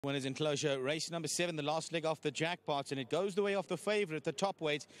Winners in closure, race number 7, the last leg off the jackpot, and it goes the way of the favourite. The top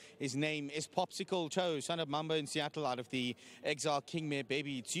weight, his name is Popsicle Toe, son of Mamba in Seattle, out of the Exile Kingmare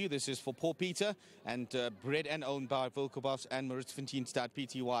Baby It's You. This is for Paul Peter, and bred and owned by Volkobos and TURFFONTEIN Start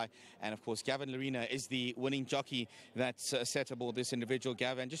PTY. And of course, Gavin Larina is the winning jockey that's set aboard this individual.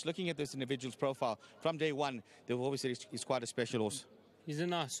 Gavin, just looking at this individual's profile from day one, they've always said he's quite a special horse. He's a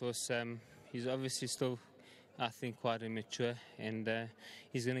nice horse. He's obviously still, I think, quite immature, and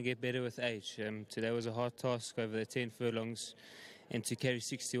he's going to get better with age. Today was a hard task over the 10 furlongs, and to carry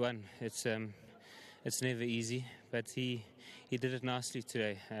 61, it's never easy, but he did it nicely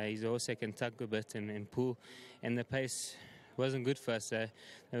today. He's a horse that can tug a bit and pull, and the pace wasn't good for us. They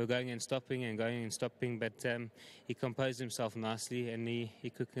were going and stopping, but he composed himself nicely, and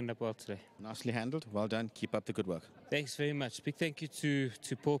he cooked it up well today. Nicely handled. Well done. Keep up the good work. Thanks very much. Big thank you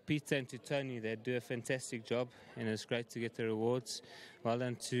to Paul Peter and to Tony. They do a fantastic job, and it's great to get the rewards. Well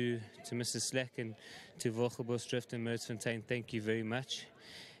done to Mr. Slack and to Volkobos Drift and TURFFONTEIN. Thank you very much.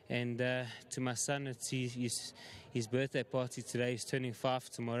 And to my son, it's his birthday party today. He's turning 5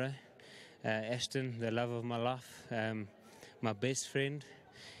 tomorrow. Ashton, the love of my life, my best friend,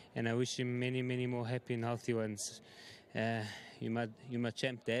 and I wish him many, many more happy and healthy ones. You're my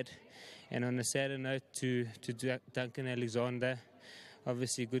champ dad. And on a sadder note, to Duncan Alexander,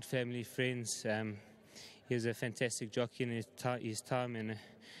 obviously good family friends. He was a fantastic jockey in his time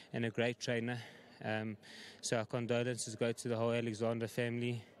and a great trainer. So our condolences go to the whole Alexander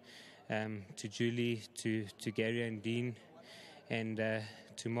family, to Julie, to Gary and Dean, and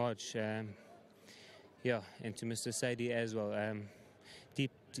to Marge. Yeah, and to Mr. Sadie as well.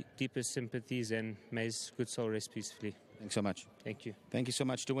 Deepest sympathies, and may his good soul rest peacefully. Thanks so much. Thank you. Thank you so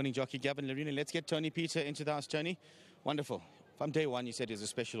much to winning jockey Gavin Larina. Let's get Tony Peter into the house. Tony, wonderful. From day one, you said he was a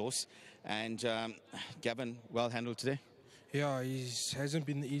special horse. And Gavin, well handled today? Yeah, he hasn't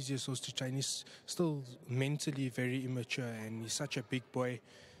been the easiest horse to train. He's still mentally very immature, and he's such a big boy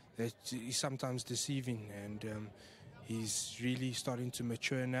that he's sometimes deceiving. And he's really starting to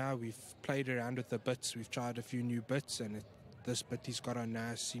mature now. We've played around with the bits. We've tried a few new bits, and this bit he's got on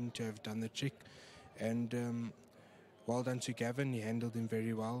now seemed to have done the trick. And well done to Gavin. He handled him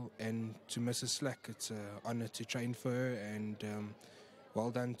very well. And to Mrs. Slack, it's an honour to train for her. And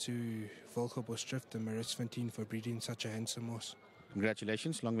well done to Volkobos Drift and TURFFONTEIN for breeding such a handsome horse.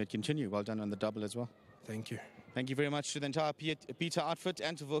 Congratulations. Long may it continue. Well done on the double as well. Thank you. Thank you very much to the entire Peter outfit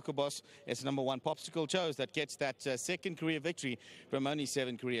and to Volkobos. It's number 1 Popsicle Toes that gets that second career victory from only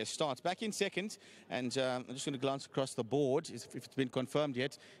 7 career starts. Back in second, and I'm just going to glance across the board. If it's been confirmed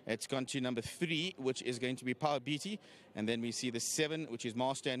yet, it's gone to number 3, which is going to be Power Beatty. And then we see the 7, which is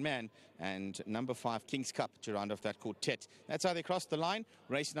Master and Man, and number 5, King's Cup, to round off that quartet. That's how they crossed the line.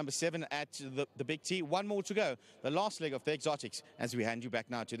 Race number 7 at the Big T. One more to go. The last leg of the Exotics, as we hand you back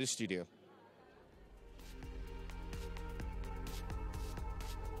now to the studio.